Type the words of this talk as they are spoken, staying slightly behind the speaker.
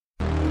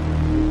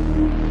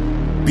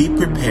Be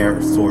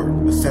prepared for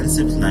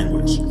offensive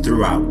language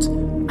throughout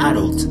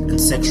adult and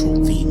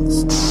sexual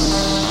themes.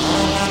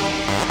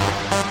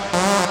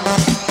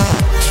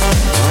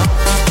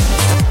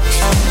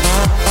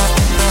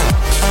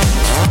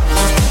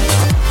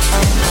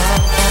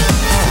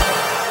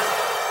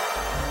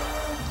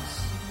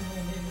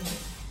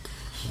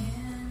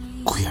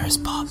 Queer as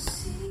Pop,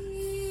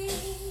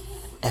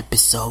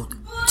 Episode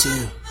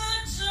 2.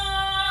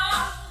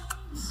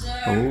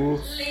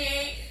 Oh.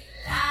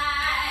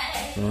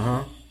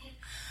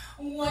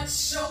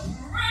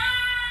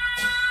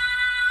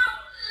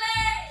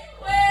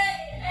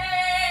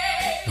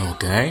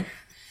 Okay.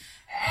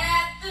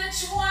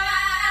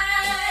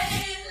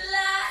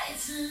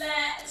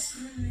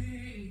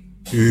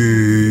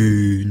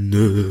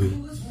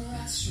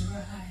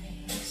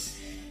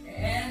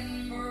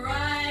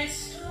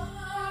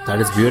 That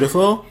is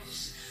beautiful.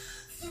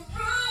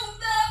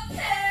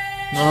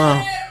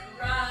 Yeah.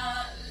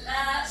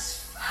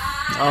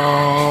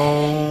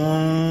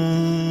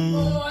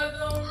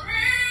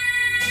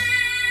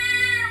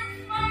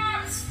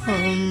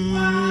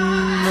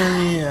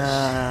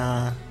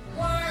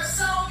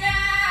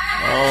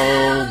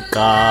 Oh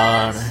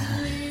God.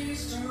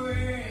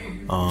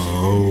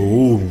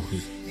 Oh,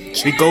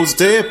 she goes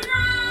deep.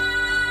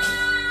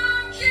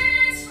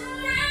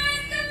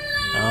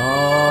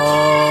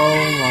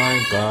 Oh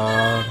my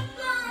God.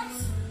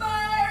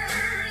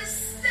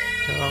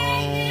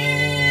 Oh.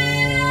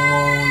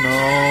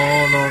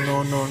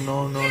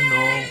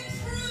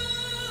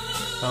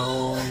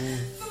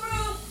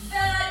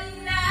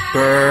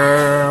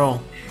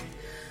 Girl.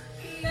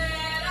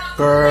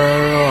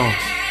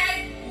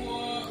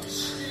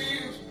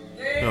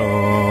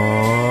 Oh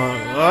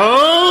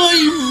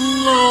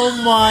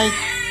my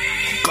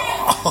God.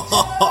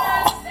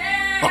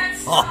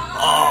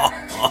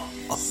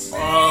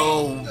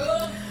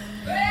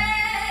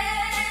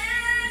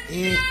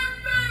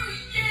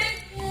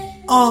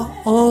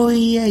 Oh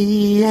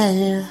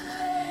yeah.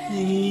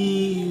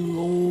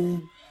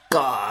 Oh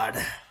God.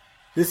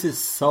 This is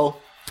so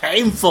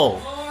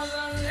painful.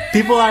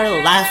 People are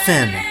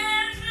laughing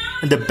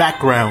in the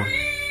background.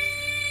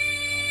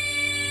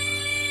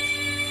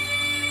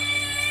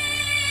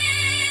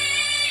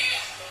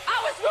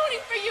 I was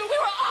rooting for you. We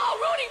were all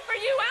rooting for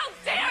you. How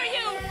dare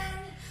you?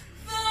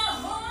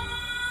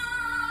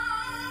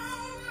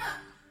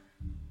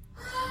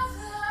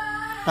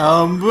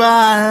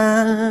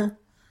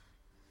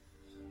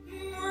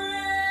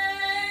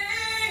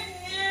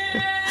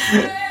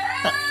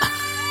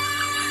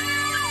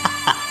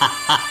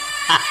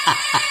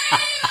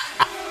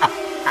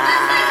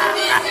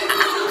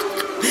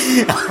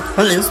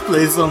 Let's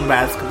play some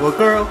basketball,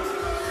 girl.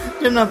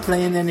 You're not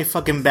playing any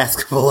fucking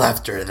basketball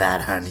after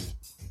that, honey.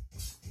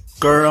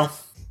 Girl,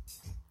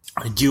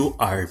 you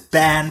are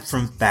banned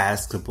from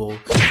basketball.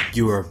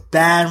 You are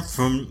banned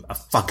from a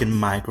fucking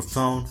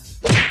microphone.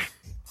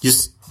 You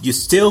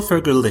still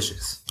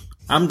Fergalicious.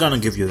 I'm gonna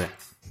give you that.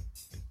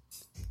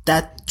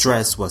 That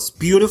dress was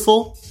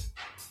beautiful.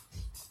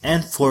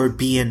 And for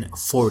being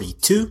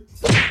 42,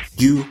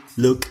 you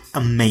look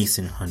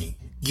amazing, honey.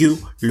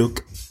 You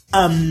look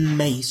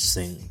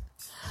amazing.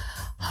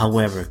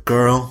 However,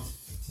 girl,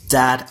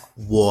 that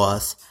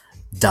was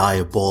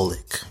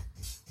diabolic.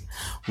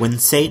 When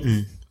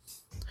Satan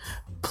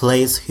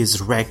plays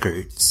his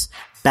records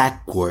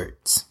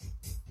backwards,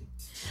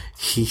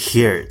 he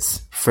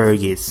hears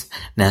Fergie's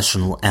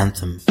national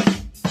anthem.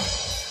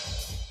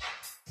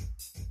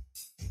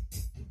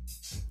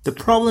 The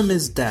problem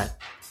is that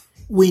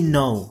we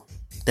know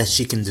that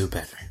she can do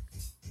better.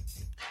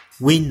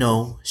 We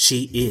know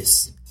she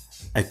is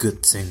a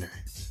good singer.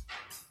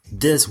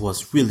 This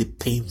was really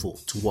painful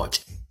to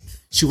watch.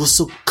 She was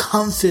so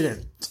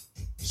confident.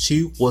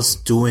 She was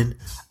doing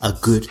a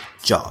good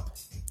job.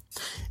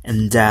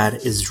 And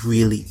that is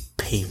really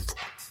painful.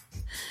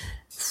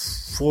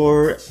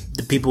 For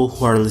the people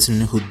who are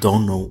listening who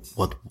don't know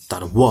what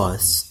that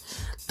was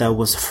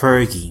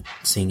Fergie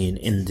singing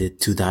in the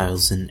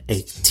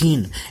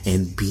 2018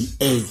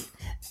 NBA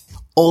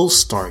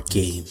All-Star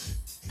Game.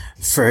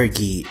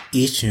 Fergie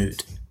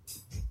issued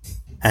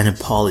an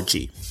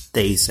apology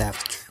days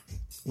after,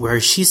 where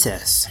she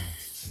says,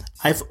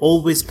 "I've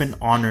always been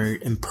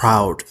honored and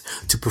proud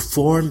to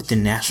perform the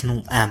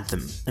national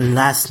anthem, and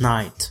last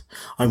night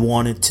I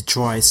wanted to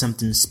try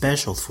something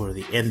special for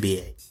the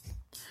NBA.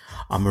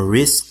 I'm a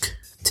risk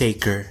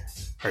taker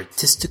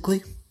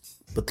artistically,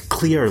 but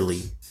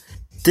clearly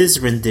this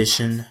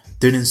rendition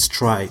didn't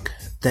strike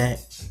the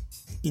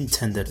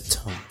intended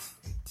tone.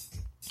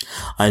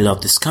 I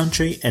love this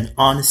country, and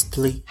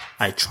honestly,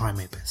 I try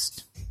my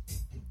best."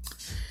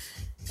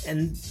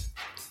 And,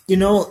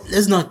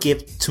 let's not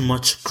give too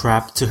much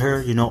crap to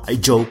her. I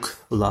joke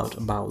a lot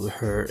about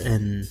her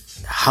and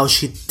how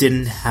she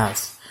didn't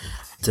have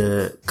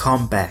the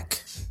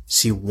comeback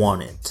she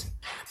wanted.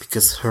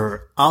 Because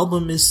her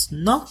album is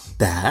not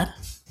bad.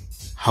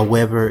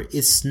 However,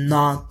 it's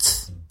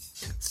not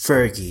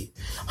Fergie.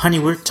 Honey,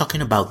 we're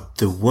talking about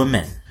the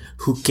woman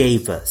who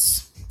gave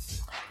us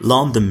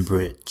London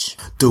Bridge.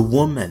 The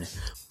woman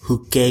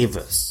who gave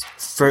us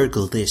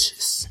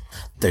Fergalicious.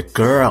 The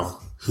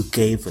girl who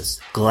gave us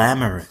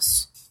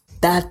Glamorous.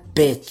 That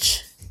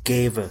bitch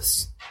gave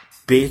us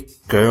Big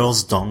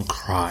Girls Don't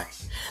Cry.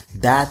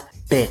 That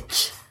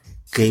bitch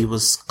gave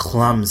us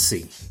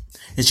Clumsy.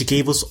 And she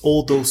gave us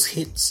all those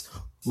hits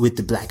with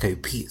the Black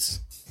Eyed Peas.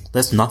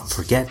 Let's not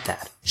forget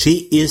that.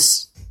 She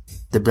is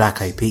the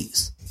Black Eyed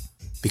Peas.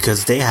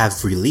 Because they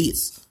have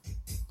released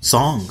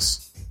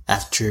songs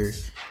after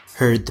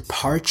her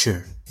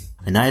departure.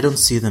 And I don't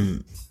see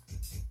them,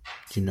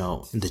 in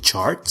the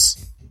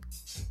charts.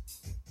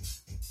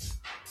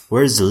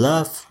 Where's the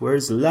love?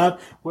 Where's the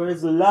love?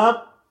 Where's the love?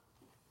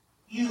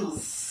 You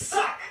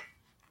suck!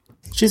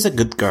 She's a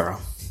good girl.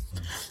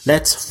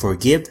 Let's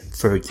forgive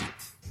Fergie.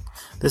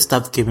 Let's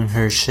stop giving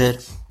her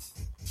shit.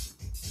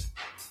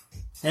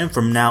 And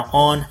from now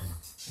on,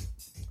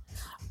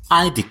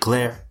 I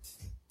declare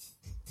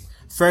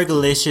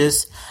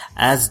Fergalicious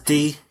as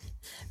the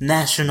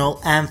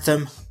national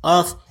anthem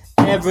of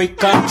every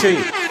country.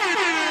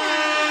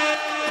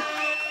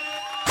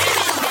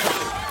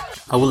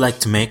 I would like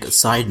to make a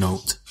side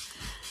note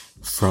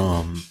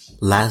from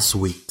last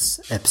week's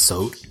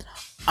episode.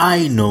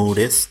 I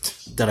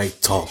noticed that I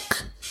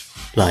talk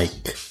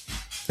like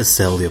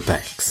Azealia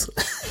Banks.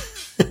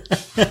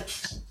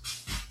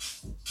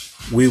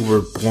 We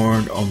were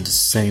born on the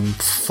same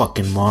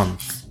fucking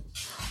month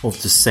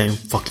of the same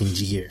fucking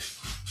year.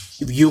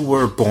 If you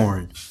were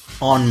born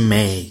on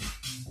May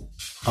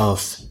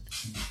of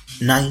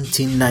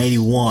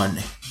 1991,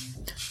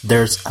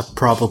 there's a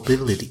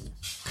probability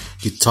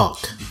you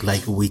talk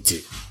like we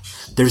do.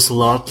 There's a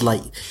lot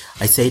like,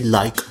 I say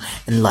like,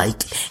 and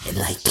like, and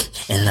like,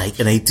 and like,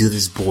 and I do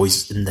this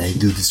voice, and I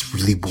do this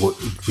really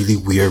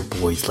weird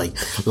voice, like,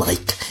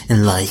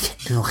 and like,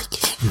 and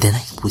like, and then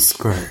I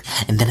whisper,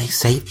 and then I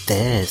say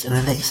this, and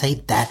then I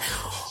say that.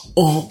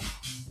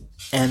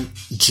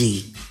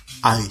 OMG,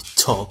 I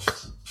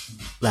talk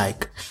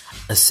like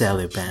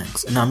Azealia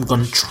Banks, and I'm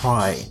gonna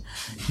try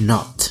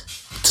not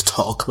to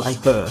talk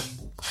like her,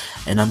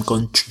 and I'm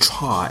going to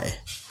try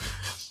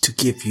to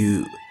give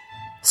you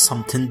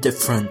something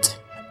different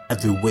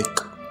every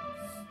week.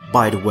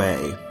 By the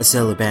way,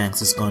 Azealia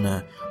Banks is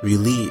gonna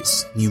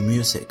release new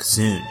music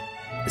soon,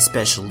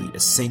 especially a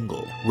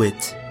single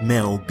with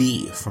Mel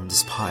B from the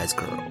Spice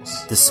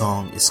Girls. The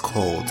song is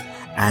called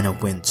Anna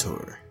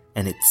Wintour,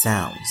 and it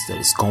sounds that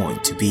it's going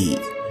to be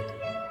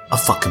a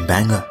fucking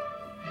banger.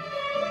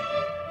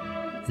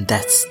 And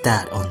that's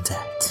that on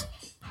that.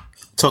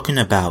 Talking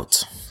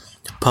about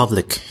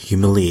public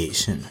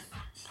humiliation.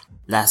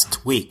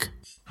 Last week,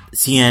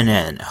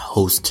 CNN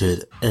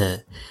hosted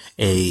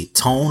a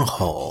town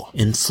hall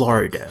in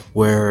Florida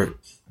where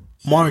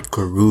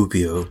Marco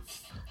Rubio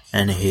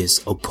and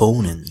his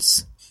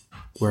opponents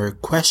were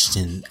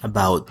questioned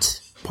about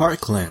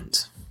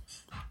Parkland.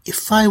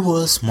 If I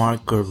was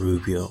Marco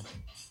Rubio,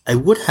 I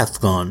would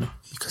have gone,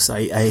 because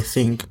I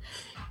think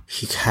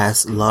he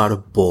has a lot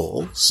of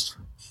balls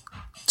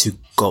to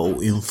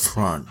go in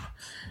front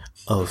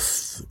of,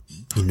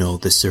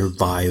 the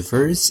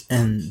survivors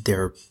and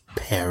their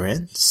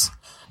parents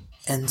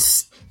and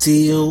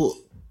still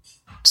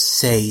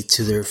say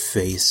to their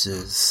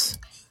faces,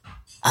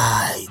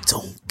 I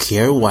don't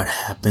care what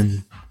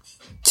happened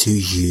to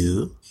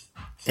you,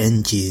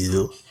 and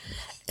you,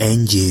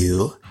 and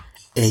you,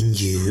 and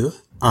you.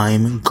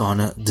 I'm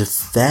gonna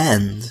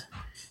defend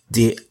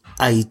the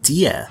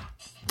idea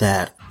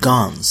that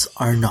guns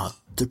are not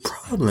the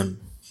problem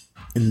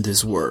in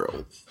this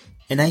world.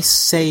 And I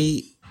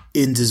say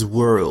in this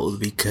world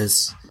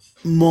because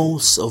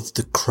most of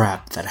the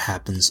crap that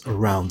happens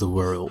around the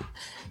world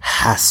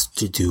has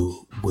to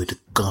do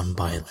with gun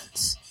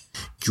violence.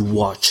 You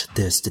watch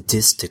the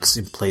statistics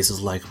in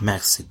places like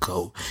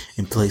Mexico,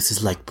 in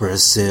places like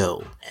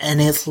Brazil, and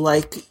it's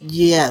like,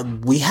 yeah,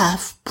 we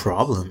have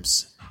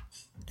problems.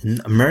 And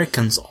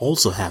Americans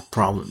also have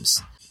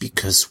problems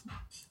because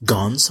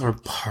guns are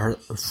part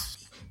of...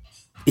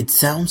 It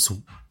sounds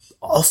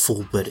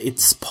awful, but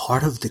it's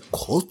part of the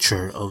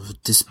culture of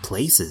these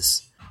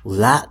places.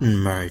 Latin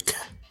America,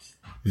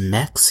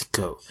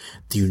 Mexico,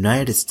 the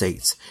United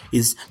States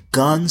is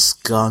guns,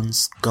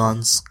 guns,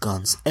 guns,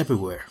 guns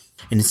everywhere.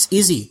 And it's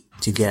easy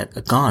to get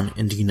a gun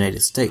in the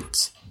United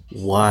States,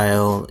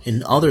 while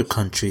in other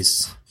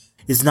countries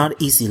it's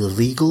not easy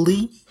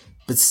legally,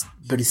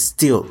 but it's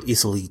still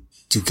easily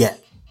to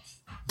get.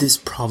 This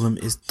problem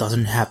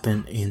doesn't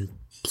happen in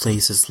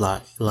places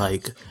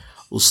like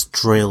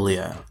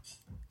Australia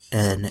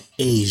and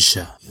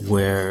Asia,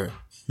 where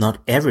not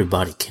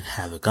everybody can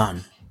have a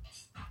gun.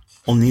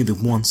 Only the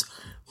ones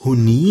who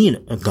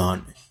need a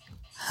gun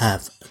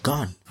have a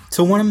gun.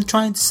 So what I'm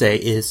trying to say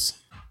is,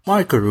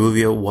 Marco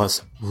Rubio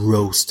was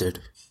roasted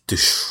to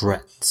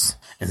shreds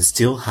and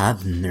still had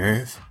the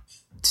nerve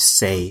to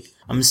say,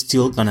 I'm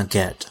still gonna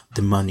get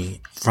the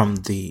money from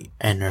the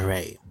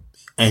NRA.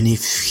 And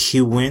if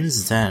he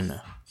wins,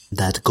 then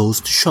that goes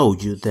to show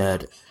you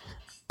that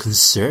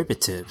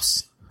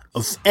conservatives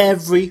of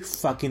every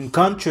fucking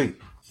country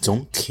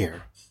don't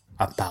care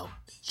about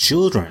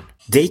children.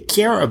 They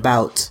care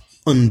about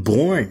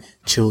unborn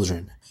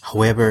children.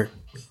 However,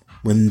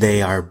 when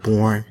they are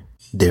born,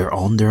 They're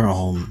on their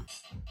own.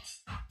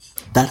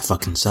 That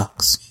fucking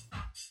sucks.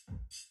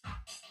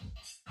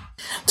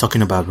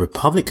 Talking about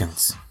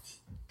Republicans,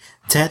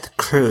 Ted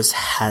Cruz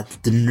had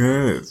the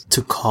nerve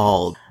to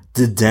call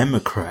the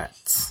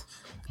Democrats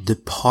the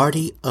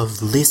party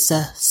of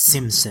Lisa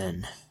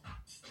Simpson.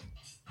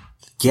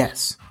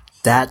 Yes,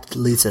 that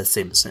Lisa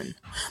Simpson,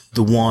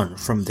 the one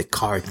from the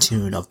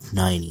cartoon of the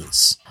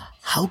 90s.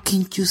 How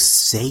can you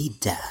say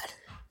that?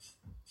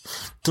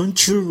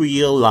 Don't you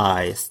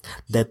realize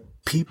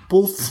that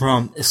people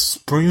from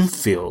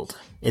Springfield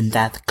in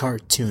that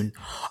cartoon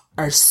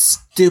are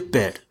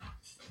stupid?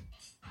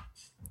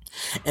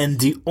 And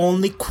the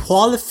only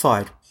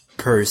qualified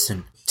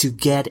person to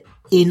get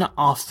in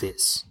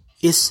office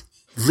is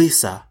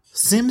Lisa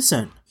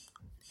Simpson.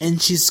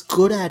 And she's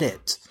good at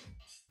it.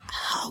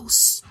 How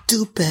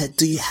stupid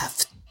do you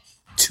have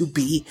to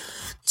be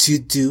to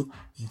do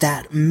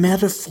that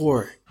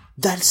metaphor?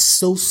 That's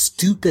so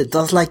stupid.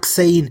 That's like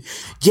saying,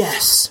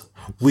 yes,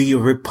 we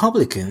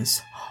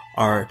Republicans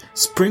are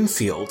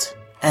Springfield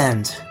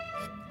and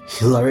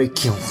Hillary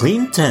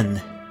Clinton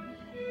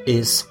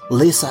is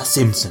Lisa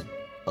Simpson.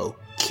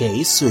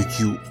 Okay, so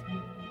you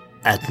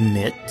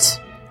admit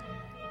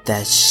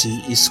that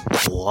she is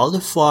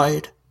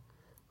qualified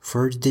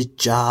for the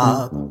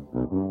job.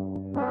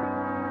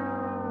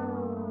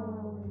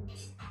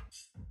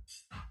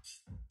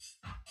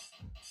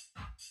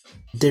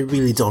 They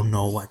really don't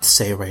know what to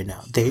say right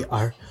now. They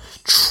are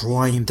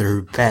trying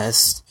their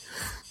best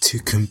to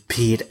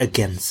compete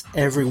against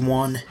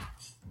everyone.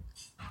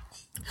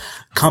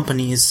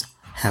 Companies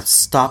have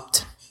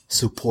stopped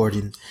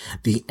supporting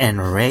the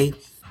NRA.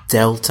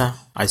 Delta,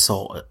 I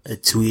saw a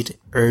tweet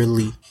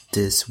early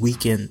this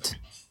weekend.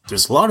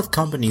 There's a lot of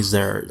companies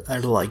that are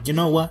like, you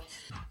know what?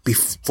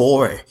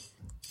 Before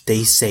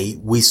they say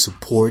we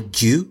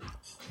support you,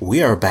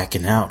 we are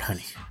backing out,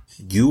 honey.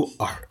 You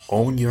are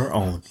on your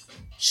own.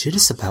 Shit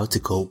is about to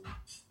go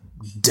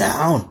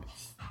down.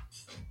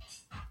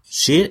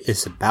 Shit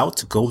is about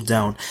to go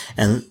down.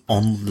 And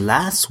on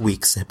last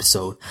week's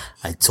episode,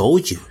 I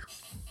told you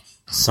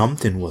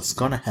something was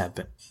gonna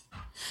happen.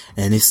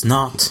 And it's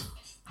not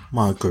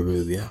Marco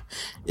Rubio.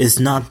 It's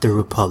not the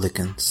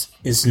Republicans.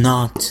 It's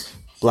not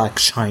Black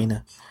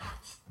China.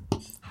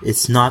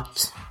 It's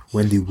not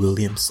Wendy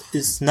Williams.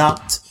 It's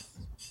not.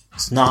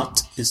 It's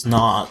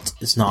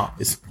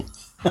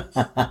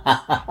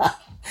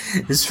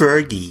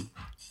Fergie.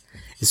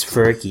 It's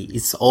Fergie.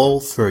 It's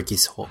all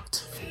Fergie's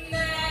fault.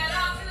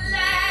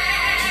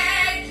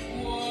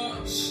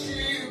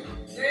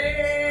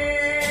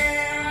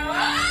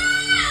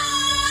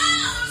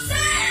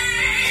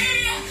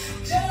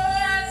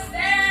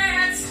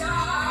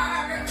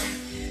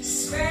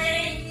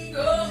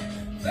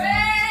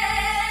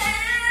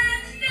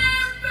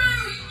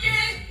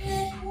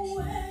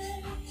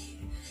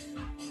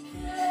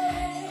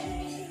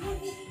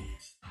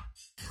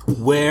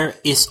 Where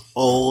is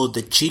all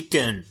the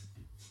chicken?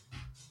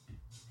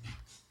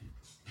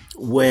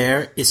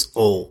 Where is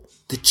all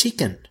the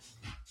chicken?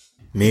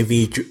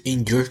 Maybe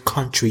in your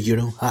country you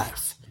don't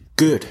have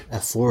good,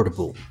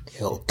 affordable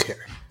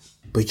healthcare.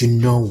 But you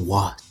know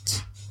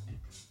what?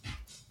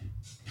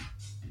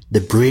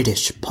 The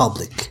British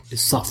public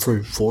is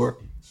suffering for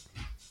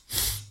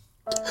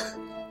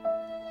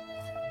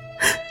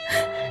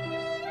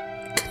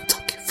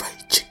Kentucky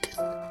Fried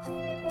Chicken.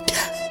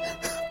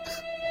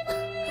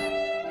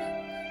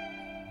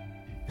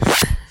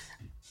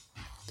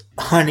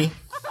 Honey,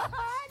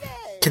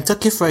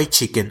 Kentucky Fried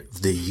Chicken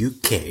of the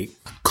UK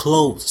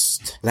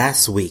closed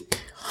last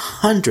week.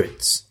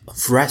 Hundreds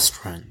of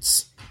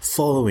restaurants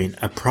following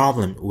a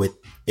problem with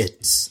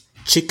its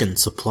chicken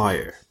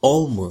supplier.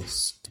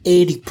 Almost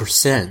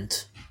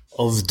 80%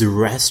 of the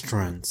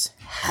restaurants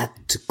had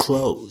to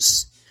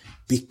close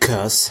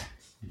because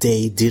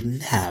they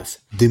didn't have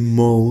the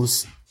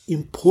most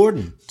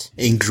important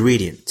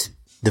ingredient,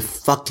 the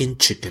fucking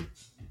chicken.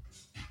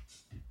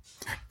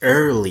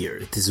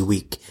 Earlier this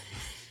week,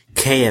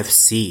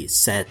 KFC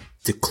said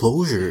the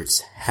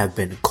closures have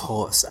been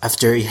caused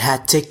after it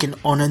had taken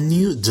on a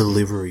new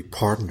delivery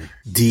partner,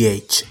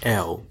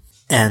 DHL,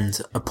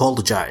 and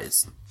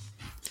apologized.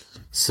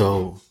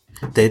 So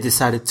they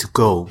decided to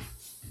go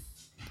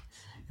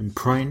and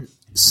print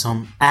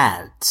some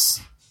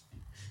ads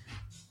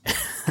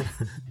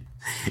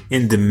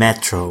in the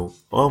Metro.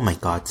 Oh my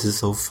god, this is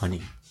so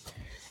funny.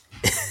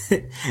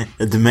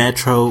 The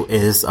Metro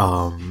is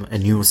a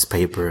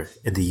newspaper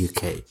in the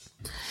UK.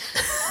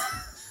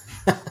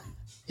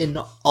 And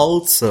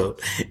also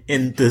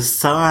in the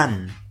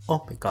Sun.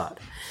 Oh my god.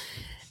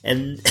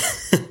 And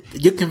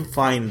you can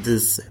find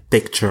this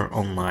picture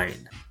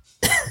online.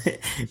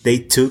 They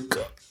took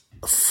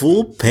a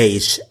full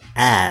page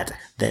ad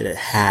that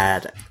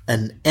had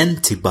an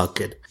empty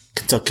bucket,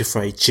 Kentucky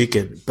Fried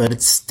Chicken, but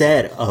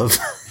instead of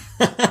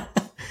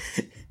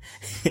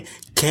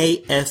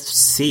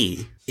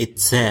KFC, it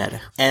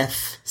said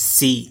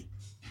FCK.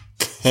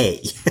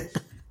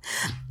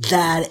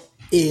 That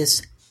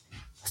is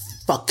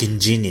fucking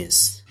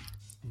genius.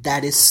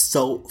 That is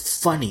so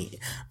funny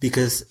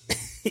because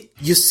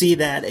You see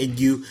that and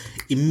you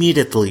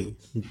immediately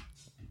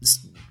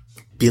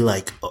be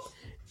like, oh,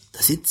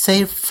 does it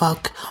say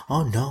fuck?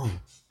 Oh no.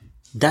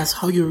 That's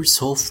how you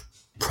resolve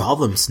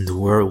problems in the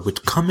world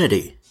with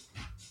comedy.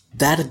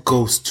 That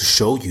goes to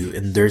show you,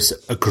 and there's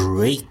a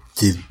great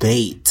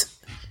debate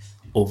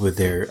over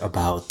there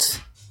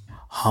about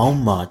how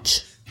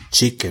much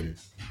chicken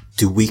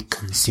do we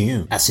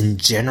consume, as in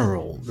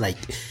general, like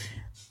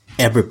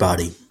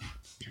everybody.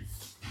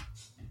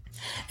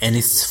 And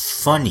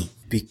it's funny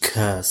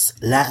because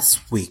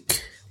last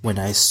week when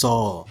I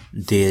saw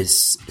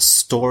this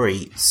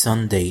story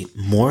Sunday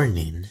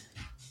morning,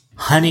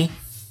 honey,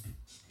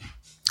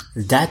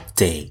 that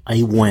day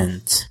I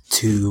went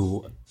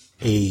to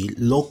a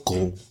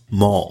local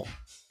mall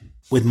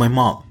with my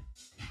mom.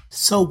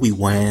 So we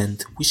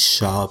went, we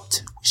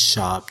shopped.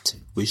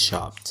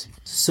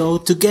 So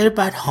to get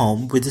back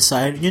home, we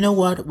decided, you know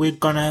what, we're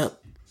gonna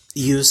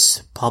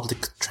use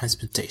public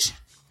transportation.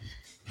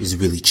 It's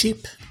really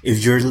cheap.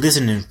 If you're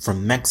listening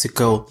from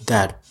Mexico,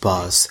 that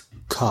bus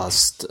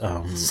cost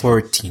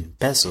 14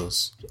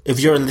 pesos. If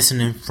you're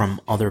listening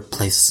from other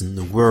places in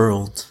the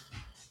world,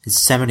 it's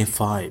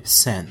 75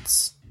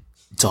 cents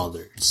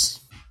dollars.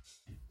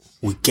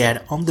 We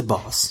get on the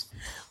bus,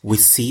 we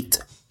sit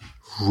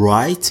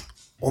right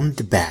on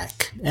the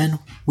back, and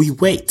we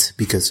wait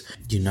because,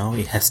 you know,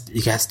 it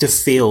has to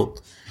fill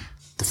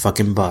the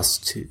fucking bus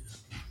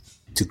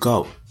to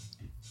go.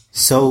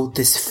 So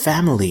this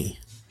family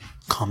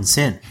comes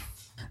in.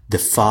 The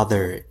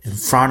father in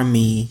front of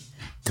me,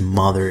 the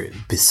mother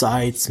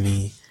besides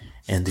me,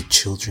 and the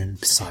children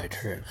beside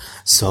her.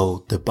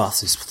 So the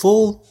bus is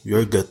full,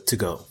 you're good to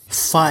go.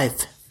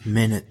 5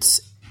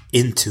 minutes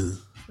into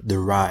the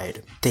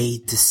ride, they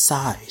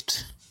decide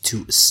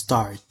to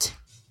start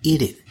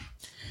eating.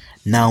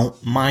 Now,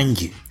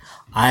 mind you,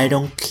 I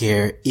don't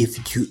care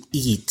if you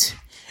eat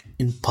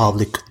in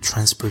public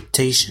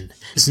transportation.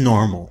 It's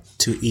normal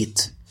to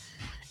eat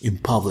in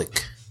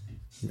public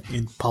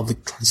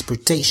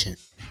transportation.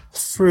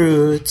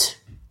 Fruit,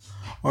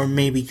 or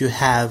maybe you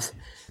have,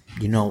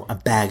 you know, a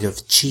bag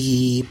of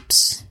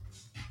chips,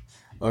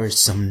 or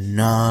some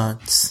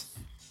nuts,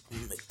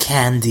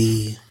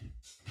 candy.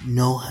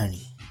 No,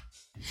 honey.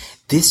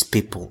 These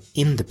people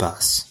in the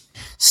bus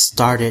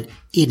started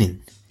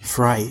eating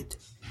fried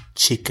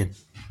chicken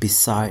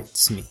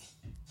besides me.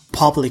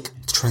 Public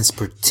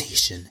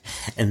transportation,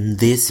 and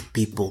these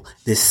people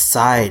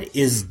decide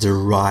is the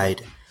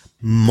right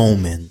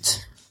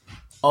moment.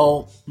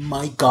 Oh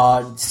my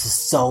god, this is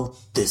so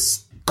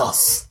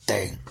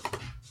disgusting.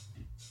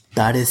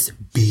 That is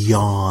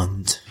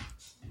beyond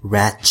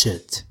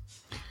ratchet.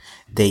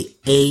 They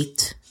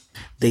ate,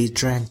 they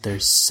drank their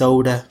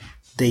soda,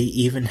 they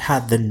even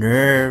had the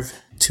nerve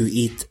to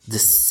eat the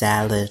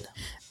salad,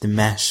 the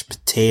mashed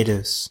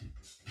potatoes.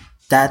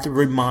 That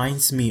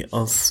reminds me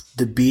of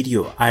the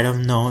video, I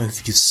don't know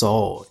if you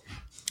saw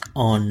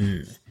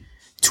on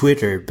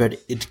Twitter, but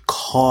it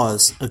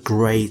caused a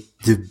great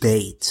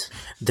debate.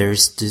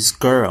 There's this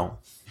girl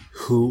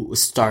who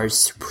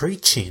starts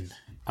preaching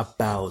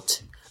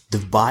about the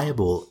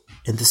Bible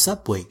in the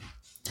subway.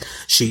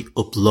 She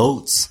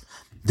uploads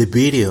the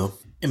video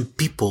and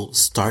people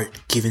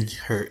start giving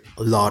her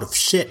a lot of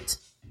shit.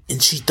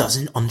 And she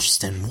doesn't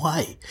understand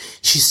why.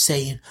 She's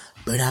saying,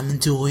 but I'm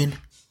doing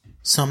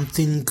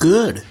something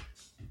good.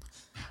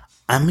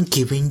 I'm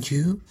giving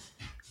you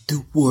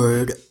the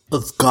word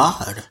of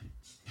God.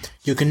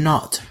 You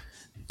cannot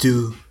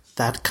do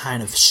that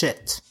kind of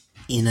shit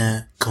in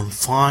a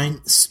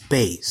confined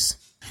space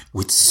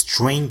with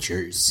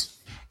strangers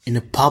in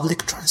a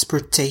public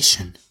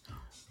transportation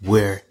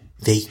where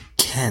they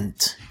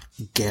can't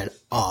get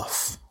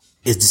off.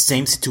 It's the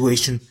same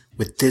situation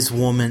with this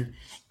woman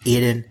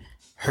eating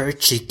her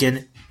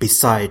chicken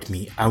beside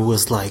me. I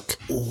was like,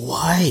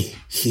 why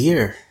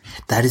here?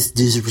 That is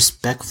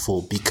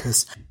disrespectful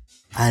because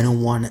I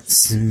don't want to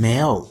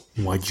smell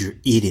what you're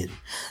eating.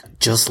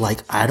 Just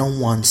like I don't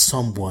want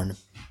someone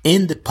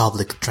in the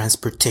public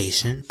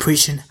transportation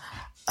preaching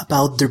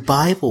about their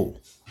Bible.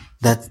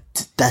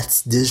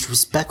 That's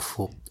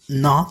disrespectful.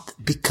 Not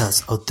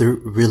because of their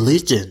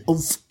religion.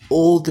 Of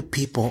all the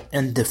people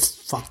in the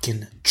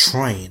fucking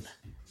train,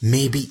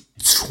 maybe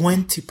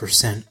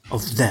 20%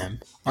 of them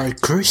are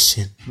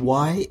Christian.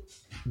 Why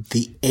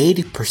the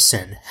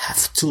 80%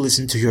 have to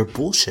listen to your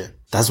bullshit?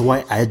 That's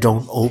why I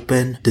don't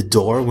open the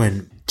door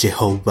when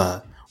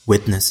Jehovah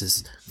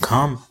Witnesses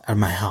come at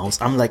my house.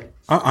 I'm like,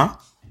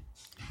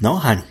 no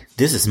honey,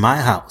 this is my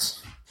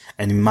house.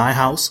 And in my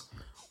house,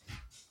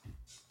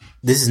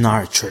 this is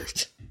not a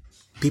church.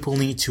 People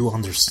need to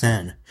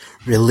understand,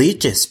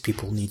 religious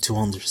people need to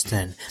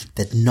understand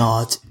that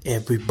not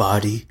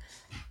everybody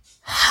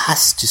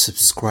has to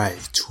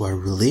subscribe to our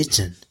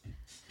religion.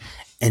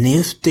 And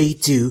if they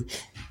do,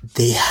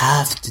 they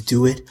have to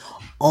do it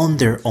on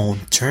their own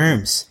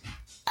terms,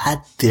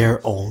 at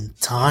their own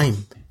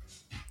time.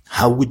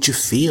 How would you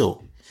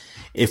feel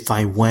if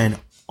I went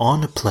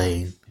on a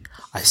plane,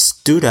 I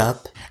stood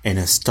up and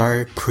I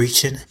started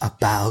preaching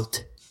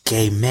about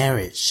gay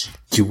marriage?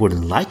 You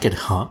wouldn't like it,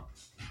 huh?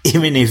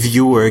 Even if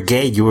you were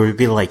gay, you would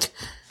be like,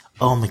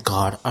 oh my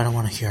god, I don't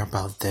want to hear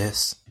about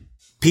this.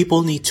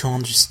 People need to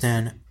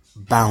understand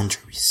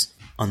boundaries.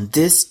 On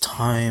this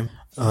time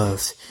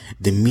of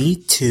the Me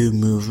Too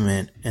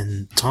movement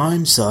and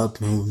Time's Up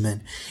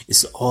movement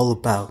is all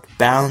about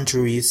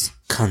boundaries,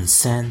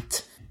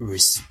 consent,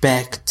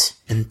 respect,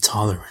 and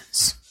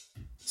tolerance.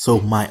 So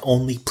my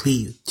only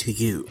plea to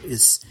you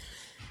is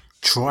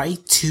try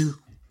to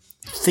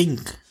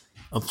think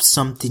of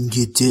something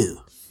you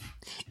do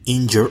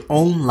in your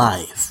own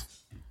life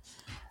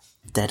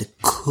that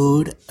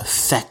could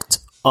affect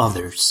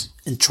others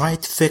and try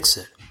to fix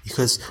it,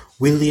 because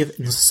we live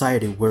in a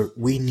society where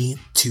we need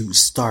to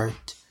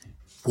start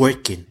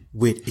working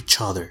with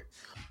each other.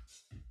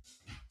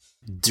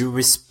 The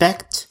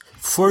respect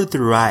for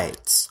the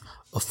rights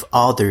of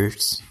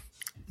others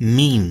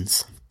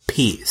means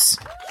peace.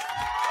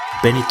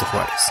 Benito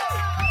Juarez.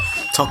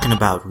 Talking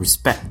about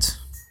respect.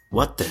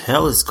 What the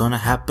hell is gonna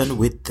happen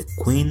with the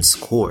Queen's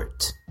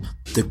Court?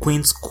 The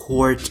Queen's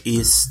Court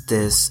is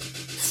this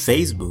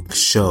Facebook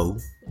show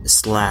 /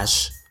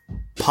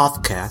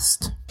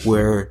 podcast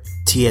where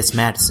T.S.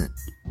 Madison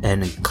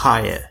and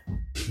Kaya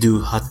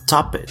do hot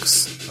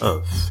topics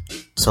of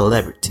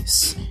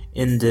celebrities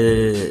in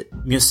the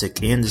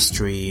music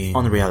industry,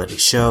 on reality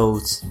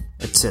shows,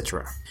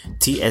 etc.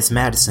 T.S.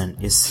 Madison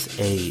is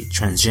a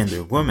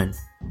transgender woman.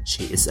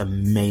 She is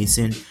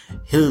amazing,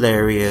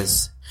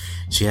 hilarious.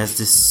 She has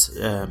this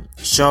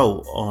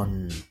show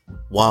on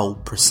Wow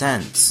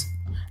Presents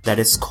that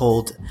is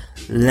called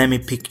Let Me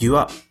Pick You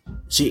Up.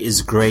 She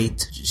is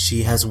great.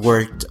 She has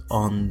worked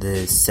on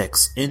the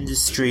sex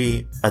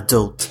industry,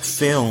 adult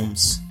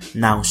films.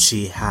 Now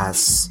she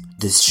has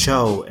this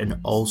show and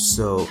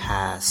also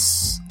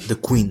has the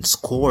Queen's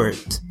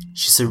Court.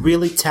 She's a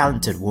really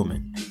talented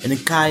woman.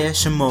 And Kaya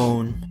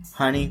Shimon,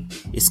 honey,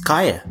 is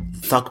Kaya,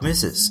 the Thug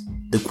Missus,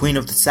 the Queen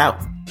of the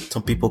South.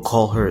 Some people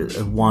call her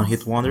a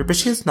one-hit wonder, but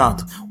she's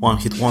not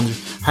one-hit wonder.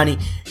 Honey,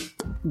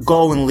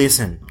 go and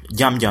listen.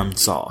 Yum Yum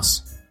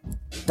Sauce.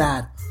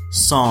 That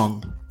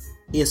song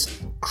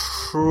is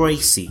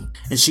crazy.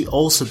 And she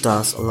also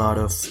does a lot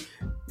of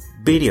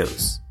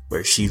videos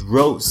where she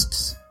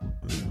roasts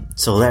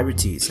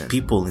celebrities and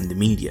people in the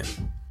media.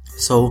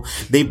 So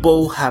they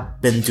both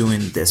have been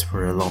doing this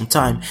for a long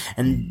time,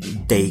 and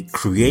they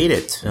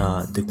created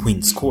the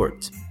Queen's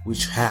Court,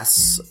 which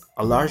has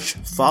a large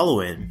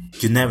following.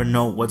 You never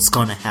know what's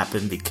gonna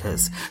happen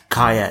because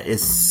Kaya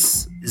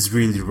is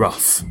really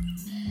rough.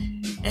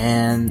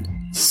 And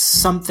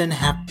something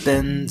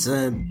happened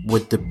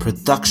with the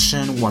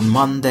production one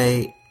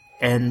Monday,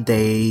 and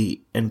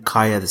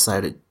Kaya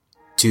decided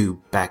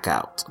to back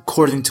out.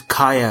 According to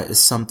Kaya, is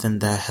something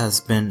that has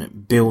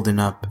been building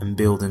up and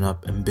building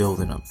up and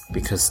building up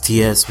because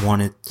TS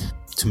wanted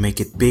to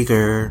make it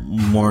bigger,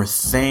 more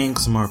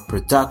things, more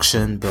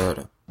production,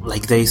 but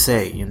like they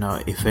say, you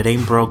know, if it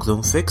ain't broke,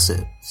 don't fix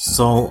it.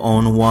 So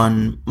on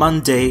one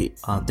Monday,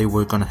 they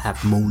were gonna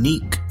have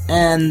Monique,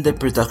 and the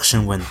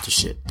production went to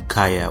shit.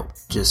 Kaya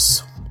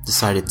just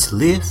decided to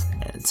leave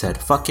and said,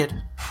 fuck it,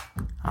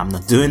 I'm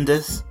not doing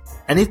this.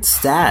 And it's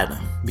sad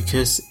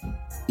because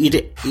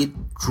it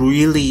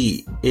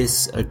really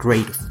is a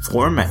great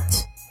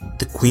format.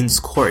 The Queen's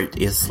Court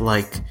is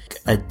like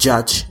a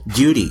Judge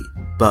Judy,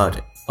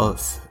 but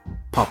of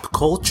pop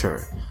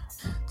culture.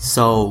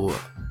 So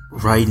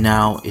right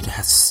now it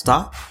has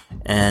stopped,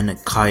 and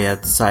Kaya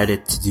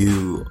decided to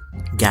do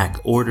gag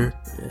order.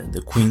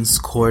 The Queen's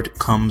Court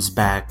comes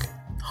back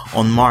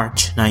on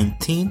March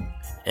 19th,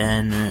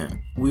 and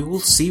we will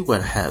see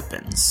what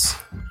happens.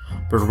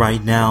 But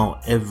right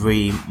now,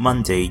 every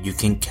Monday you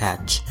can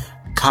catch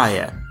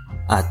Kaya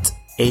at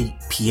 8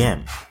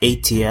 p.m.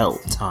 ATL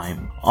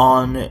time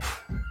on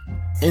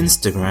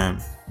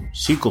Instagram.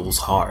 She goes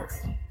hard.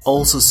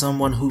 Also,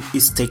 someone who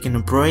is taking a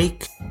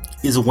break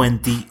is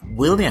Wendy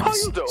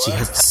Williams. She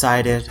has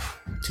decided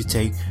to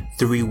take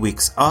 3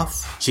 weeks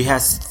off. She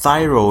has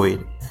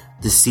thyroid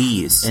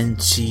disease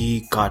and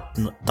she got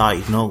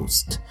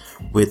diagnosed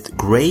with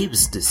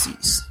Graves'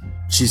 disease.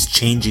 She's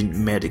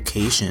changing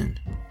medication.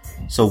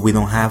 So we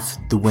don't have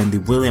the Wendy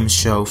Williams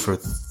show for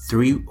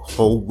 3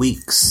 whole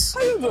weeks.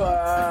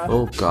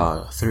 Oh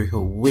god, 3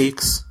 whole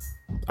weeks.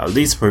 At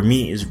least for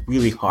me, it's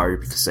really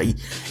hard because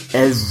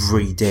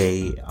every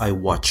day I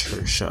watch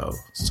her show.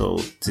 So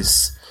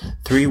this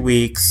 3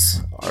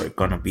 weeks are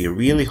gonna be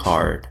really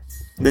hard.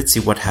 Let's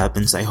see what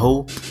happens. I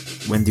hope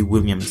Wendy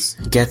Williams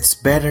gets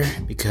better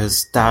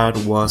because that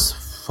was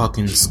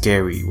fucking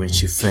scary when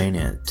she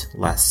fainted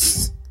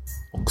last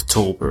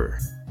October.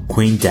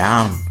 Queen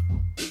down.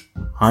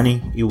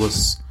 Honey, it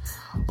was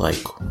like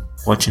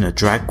watching a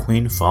drag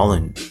queen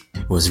falling.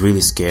 It was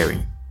really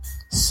scary.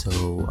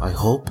 So I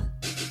hope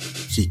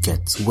she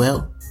gets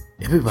well.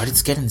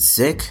 Everybody's getting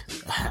sick.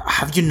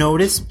 Have you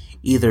noticed?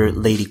 Either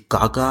Lady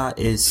Gaga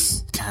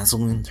is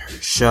canceling her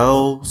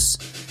shows,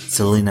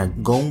 Selena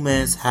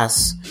Gomez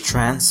has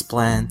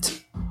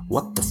transplant.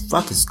 What the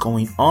fuck is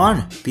going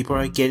on? People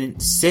are getting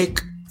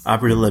sick.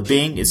 Avril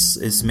Lavigne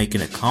is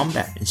making a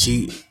comeback, and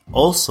she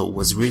also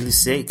was really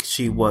sick.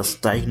 She was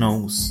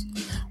diagnosed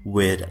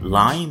with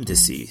Lyme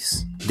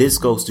disease. This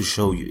goes to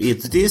show you,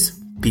 if these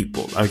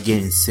people are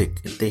getting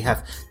sick, they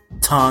have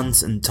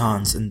tons and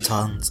tons and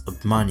tons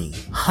of money.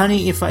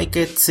 Honey, if I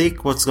get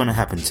sick, what's gonna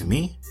happen to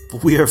me?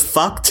 We are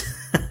fucked.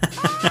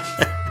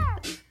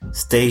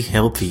 Stay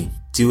healthy,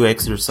 do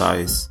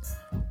exercise,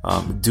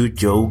 do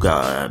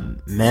yoga,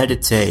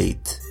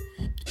 meditate,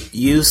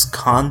 use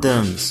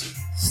condoms,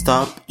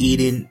 stop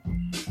eating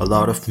a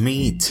lot of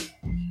meat,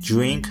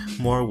 drink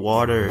more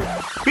water.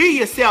 Be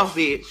yourself,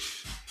 bitch.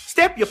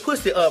 Step your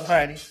pussy up,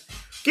 honey.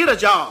 Get a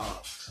job.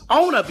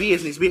 Own a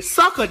business, bitch.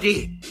 Suck a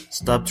dick.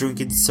 Stop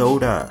drinking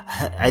soda.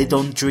 I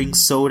don't drink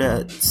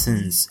soda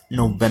since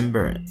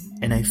November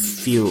and I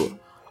feel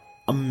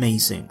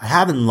amazing. I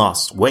haven't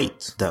lost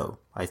weight though.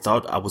 I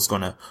thought I was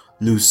gonna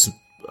lose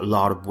a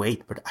lot of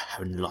weight, but I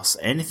haven't lost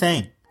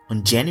anything.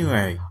 In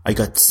January, I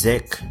got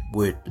sick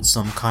with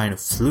some kind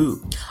of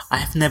flu. I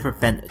have never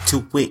spent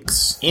 2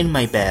 weeks in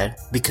my bed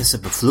because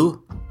of the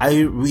flu. I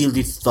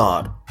really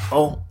thought,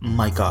 oh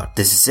my god,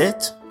 this is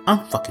it?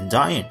 I'm fucking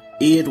dying.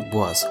 It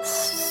was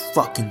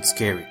fucking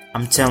scary.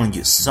 I'm telling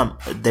you,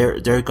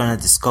 they're gonna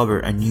discover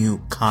a new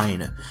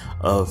kind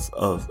of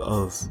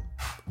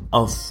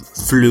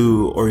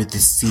flu or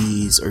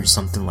disease or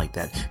something like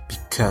that,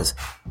 because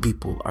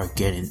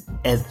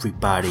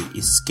everybody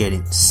is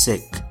getting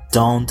sick.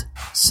 Don't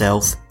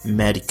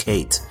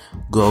self-medicate.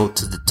 Go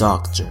to the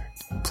doctor,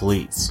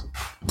 please.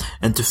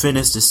 And to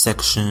finish this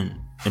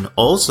section, and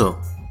also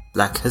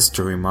Black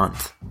History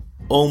Month,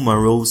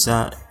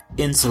 Omarosa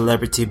in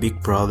Celebrity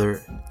Big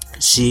Brother,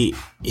 she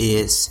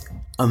is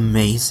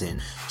amazing.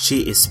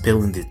 She is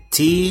spilling the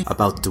tea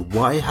about the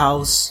White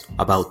House,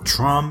 about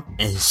Trump,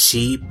 and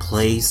she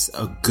plays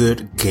a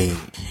good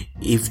game.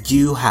 If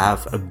you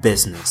have a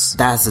business,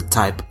 that's the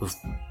type of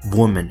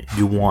woman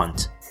you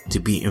want to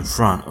be in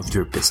front of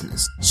your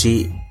business.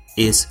 She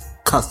is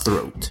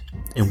cutthroat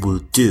and will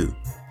do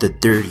the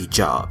dirty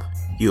job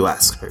you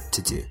ask her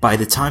to do. By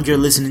the time you're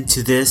listening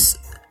to this,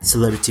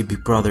 Celebrity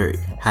Big Brother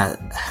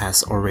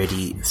has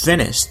already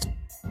finished.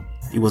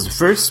 It was the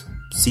first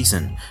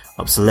season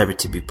of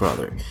Celebrity Big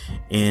Brother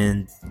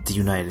in the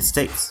United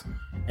States,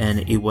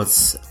 and it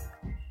was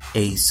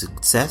a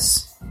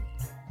success.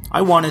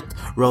 I wanted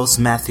Rose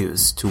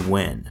Matthews to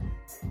win.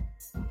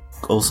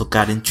 Also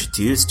got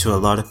introduced to a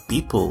lot of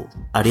people.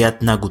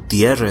 Ariadna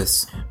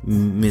Gutierrez,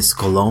 Miss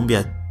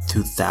Colombia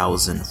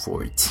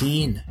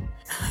 2014,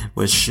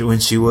 when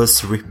she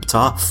was ripped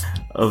off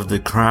of the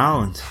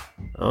crown.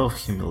 Oh,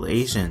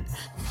 humiliation.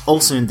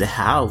 Also in the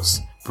house,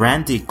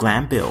 Brandy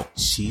Glanville.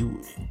 She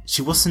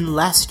was in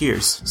last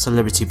year's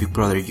Celebrity Big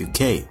Brother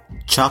UK.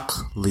 Chuck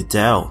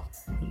Liddell.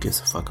 Who gives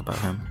a fuck about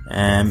him?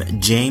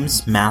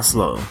 James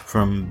Maslow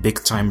from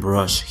Big Time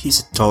Rush. He's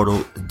a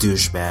total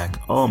douchebag.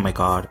 Oh my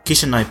god.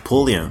 Keisha Knight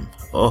Pulliam.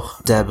 Oh,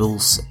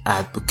 devil's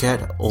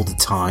advocate all the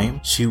time.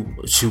 She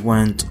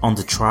went on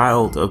the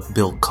trial of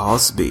Bill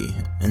Cosby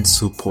and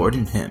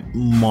supporting him.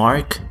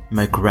 Mark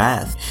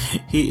McGrath.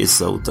 He is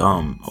so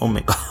dumb. Oh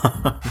my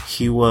god.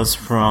 He was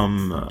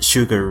from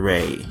Sugar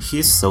Ray.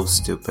 He's so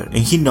stupid. And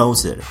he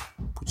knows it,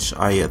 which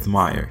I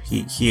admire.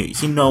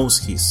 He knows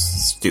he's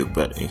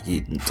stupid and he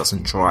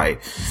doesn't try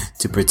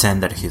to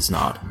pretend that he's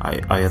not.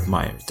 I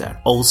admire that.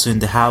 Also in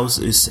the house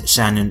is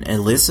Shannon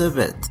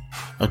Elizabeth,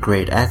 a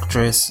great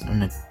actress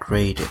and a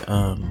great,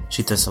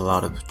 she does a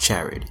lot of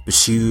charity. But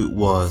she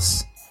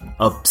was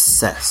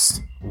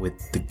obsessed with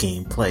the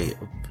gameplay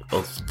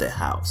of the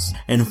house.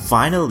 And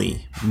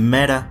finally,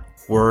 Meta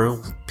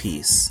World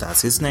Peace.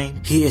 That's his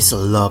name. He is a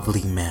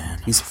lovely man.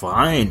 He's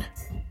fine.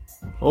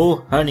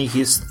 Oh, honey,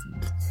 he's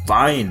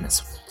fine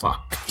as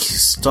fuck.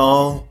 He's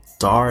tall,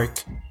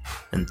 dark,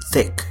 and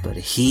thick, but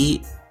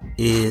he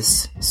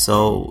is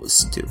so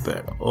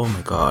stupid. Oh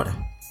my god.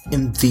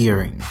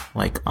 Endearing.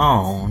 Like,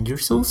 oh, you're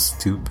so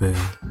stupid.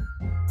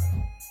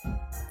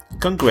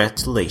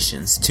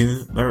 Congratulations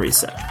to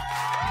Marissa.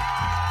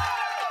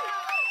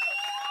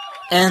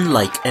 And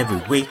like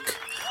every week,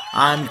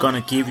 I'm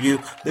gonna give you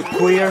the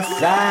queer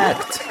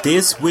fact.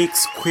 This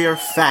week's queer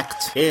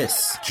fact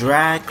is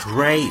Drag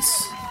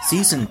Race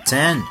Season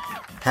 10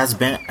 has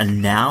been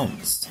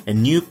announced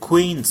and new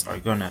queens are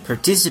gonna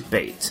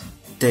participate.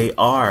 They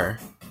are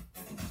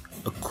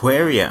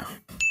Aquaria,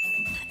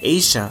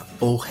 Aisha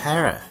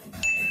O'Hara,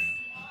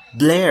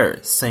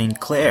 Blair St.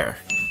 Clair,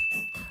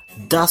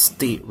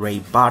 Dusty Ray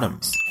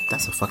Bottoms,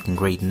 that's a fucking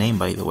great name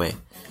by the way,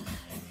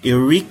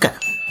 Eureka,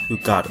 who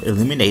got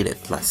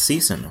eliminated last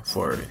season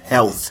for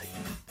health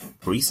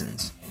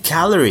reasons,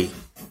 Calorie,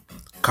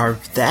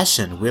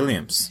 Kardashian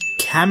Williams,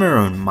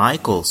 Cameron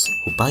Michaels,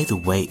 who by the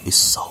way is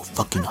so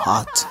fucking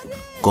hot.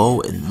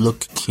 Go and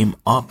look him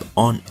up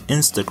on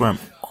Instagram.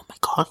 Oh my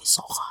god, he's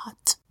so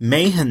hot.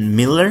 Mayhem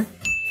Miller,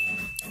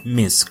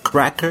 Miss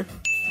Cracker,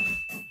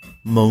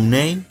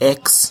 Monet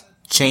X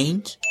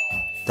Change.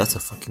 That's a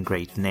fucking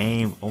great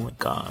name. Oh my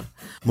god.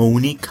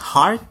 Monique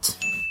Hart,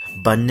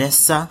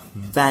 Vanessa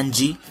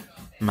Vanjie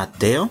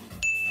Mateo,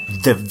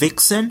 The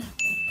Vixen,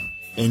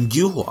 and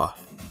Yuhua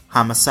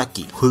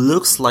Hamasaki, who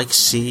looks like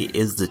she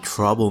is the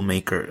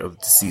troublemaker of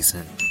the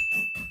season.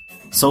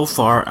 So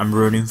far, I'm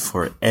rooting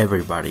for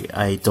everybody.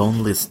 I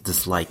don't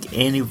dislike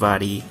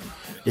anybody.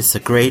 It's a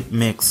great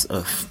mix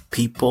of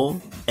people,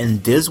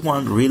 and this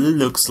one really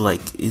looks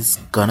like it's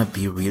gonna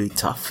be really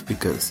tough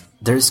because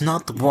there's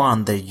not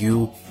one that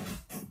you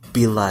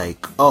be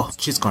like, oh,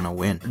 she's gonna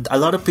win. A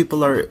lot of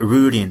people are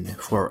rooting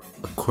for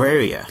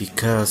Aquaria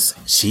because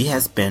she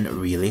has been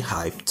really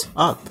hyped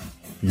up.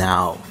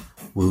 Now,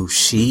 will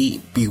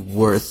she be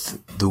worth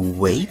the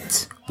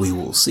wait? We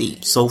will see.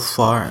 So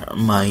far,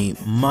 my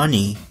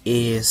money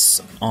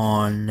is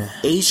on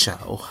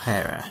Aisha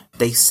O'Hara.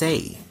 They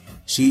say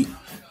she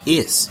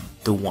is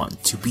the one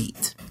to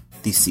beat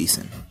this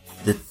season.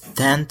 The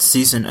 10th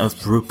season of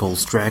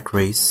RuPaul's Drag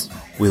Race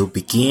will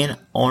begin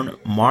on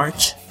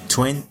March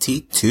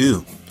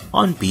 22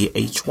 on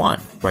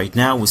VH1. Right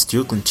now, we're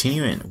still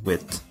continuing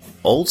with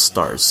All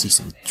Stars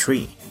Season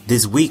 3.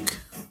 This week,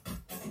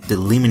 the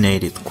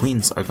eliminated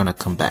queens are gonna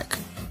come back,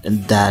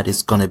 and that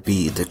is gonna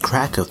be the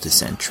crack of the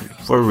century,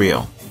 for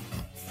real.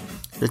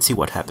 Let's see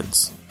what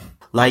happens.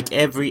 Like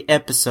every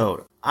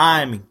episode,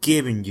 I'm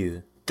giving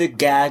you the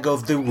gag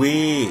of the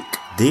week.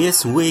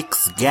 This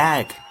week's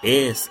gag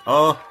is,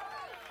 oh,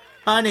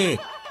 honey.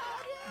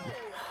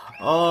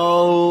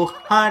 Oh,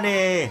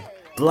 honey.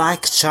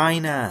 Blac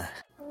Chyna.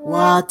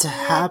 What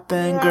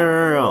happened,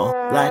 girl?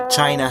 Blac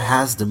Chyna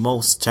has the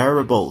most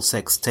terrible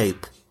sex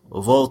tape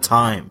of all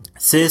time.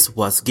 Sis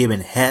was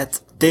given head.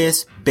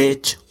 This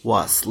bitch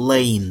was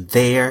laying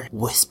there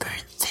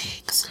whispering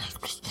things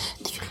like,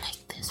 do you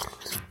like this?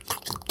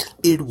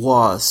 It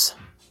was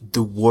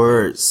the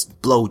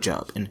worst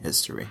blowjob in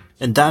history.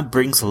 And that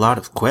brings a lot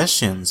of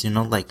questions,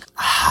 like,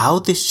 how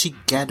did she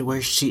get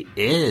where she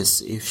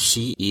is if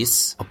she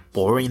is a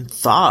boring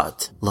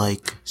thought?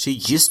 Like, she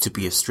used to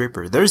be a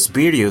stripper. There's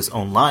videos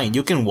online,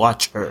 you can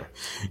watch her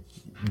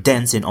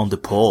dancing on the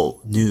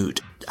pole, nude.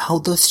 How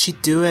does she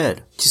do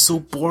it? She's so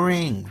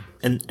boring.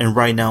 And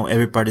right now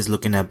everybody's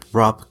looking at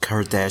Rob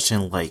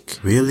Kardashian like,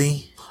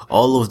 really?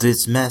 All of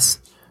this mess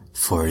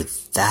for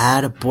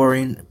that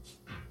boring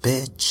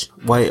bitch?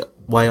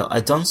 While I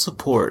don't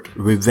support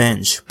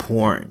revenge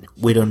porn,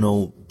 we don't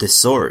know the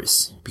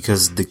source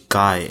because the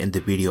guy in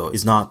the video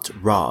is not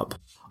Rob.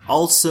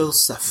 Also,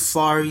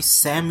 Safari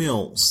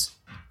Samuels,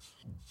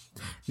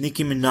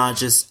 Nicki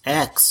Minaj's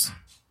ex,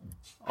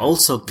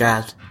 also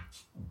got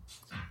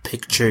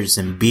pictures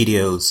and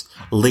videos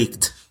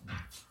leaked.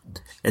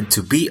 And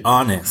to be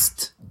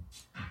honest,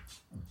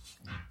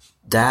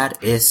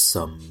 that is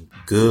some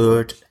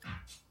good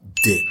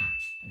dick.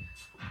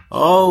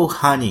 Oh,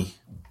 honey.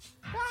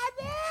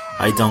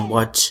 I don't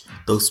watch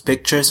those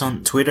pictures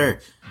on Twitter.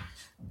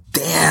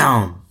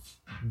 Damn,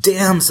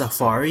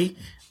 Safari.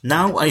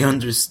 Now I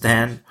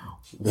understand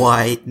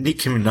why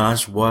Nicki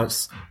Minaj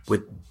was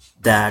with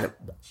that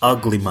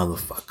ugly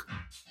motherfucker.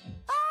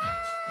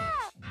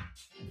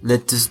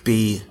 Let this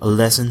be a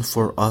lesson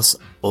for us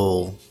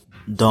all.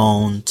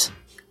 Don't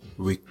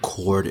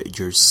record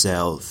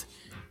yourself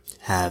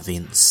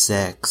having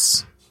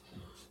sex.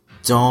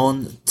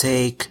 Don't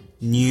take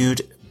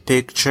nude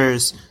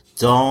pictures.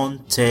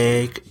 Don't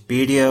take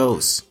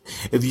videos.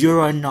 If you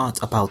are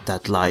not about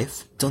that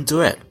life, don't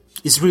do it.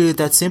 It's really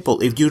that simple.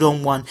 If you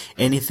don't want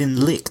anything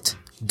leaked,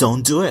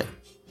 don't do it.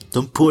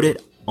 Don't put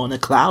it on a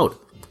cloud.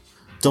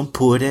 Don't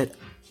put it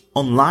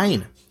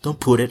online. Don't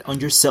put it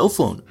on your cell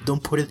phone.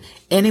 Don't put it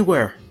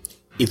anywhere.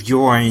 If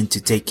you are into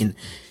taking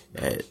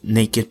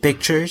naked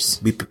pictures,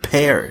 be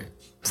prepared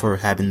for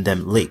having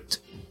them leaked.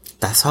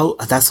 That's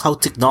how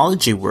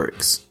technology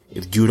works.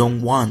 If you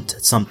don't want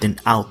something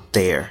out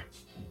there,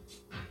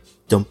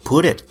 don't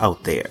put it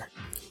out there.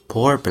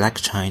 Poor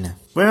Blac Chyna.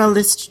 Well, at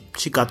least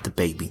she got the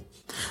baby.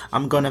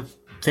 I'm gonna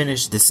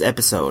finish this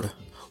episode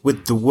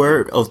with the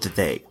word of the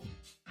day.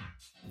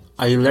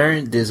 I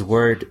learned this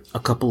word a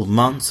couple of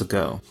months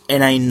ago,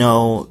 and I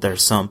know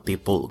there's some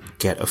people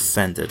get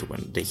offended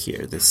when they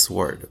hear this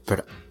word,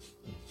 but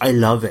I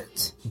love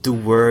it. The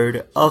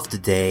word of the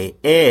day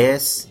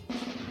is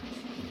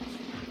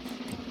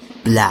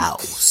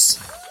blouse.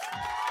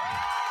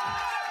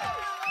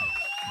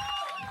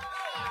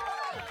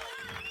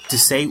 To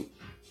say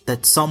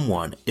that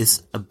someone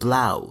is a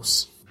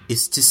blouse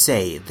is to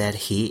say that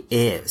he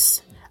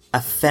is a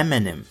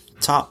feminine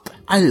top.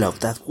 I love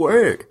that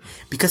word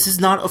because it's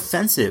not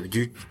offensive.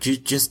 You're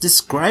just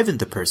describing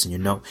the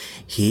person,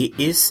 He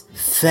is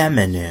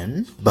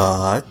feminine,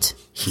 but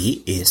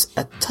he is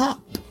a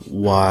top.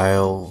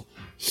 While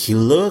he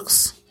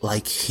looks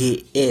like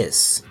he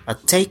is a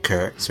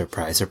taker,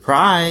 surprise,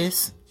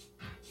 surprise,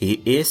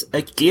 he is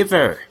a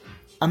giver.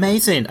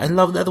 Amazing. I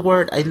love that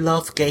word. I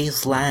love gay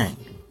slang.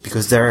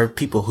 Because there are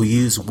people who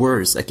use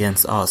words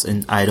against us,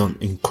 and I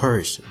don't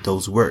encourage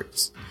those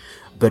words.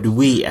 But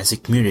we as a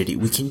community,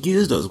 we can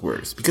use those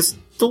words because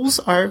those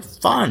are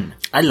fun.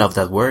 I love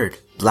that word,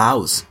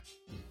 blouse.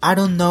 I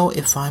don't know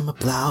if I'm a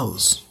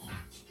blouse.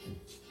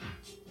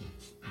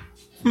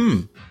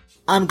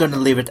 I'm gonna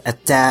leave it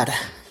at that.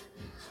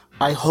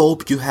 I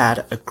hope you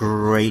had a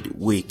great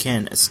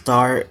weekend.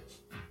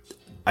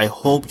 I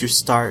hope you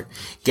start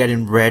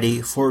getting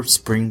ready for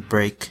spring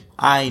break.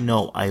 I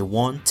know I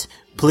won't.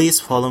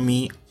 Please follow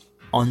me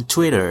on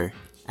Twitter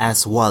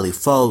as Wally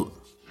Faux.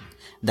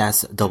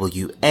 That's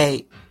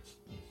WALLYFAUX.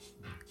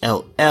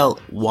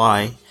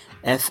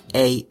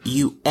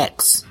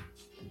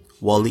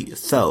 Wally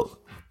Faux.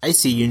 I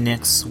see you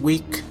next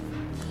week.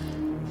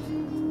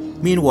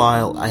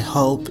 Meanwhile, I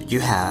hope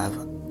you have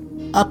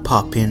a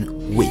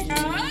poppin' week.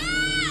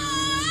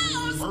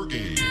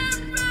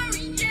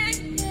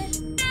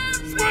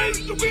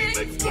 Swing the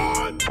remix,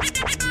 Lord!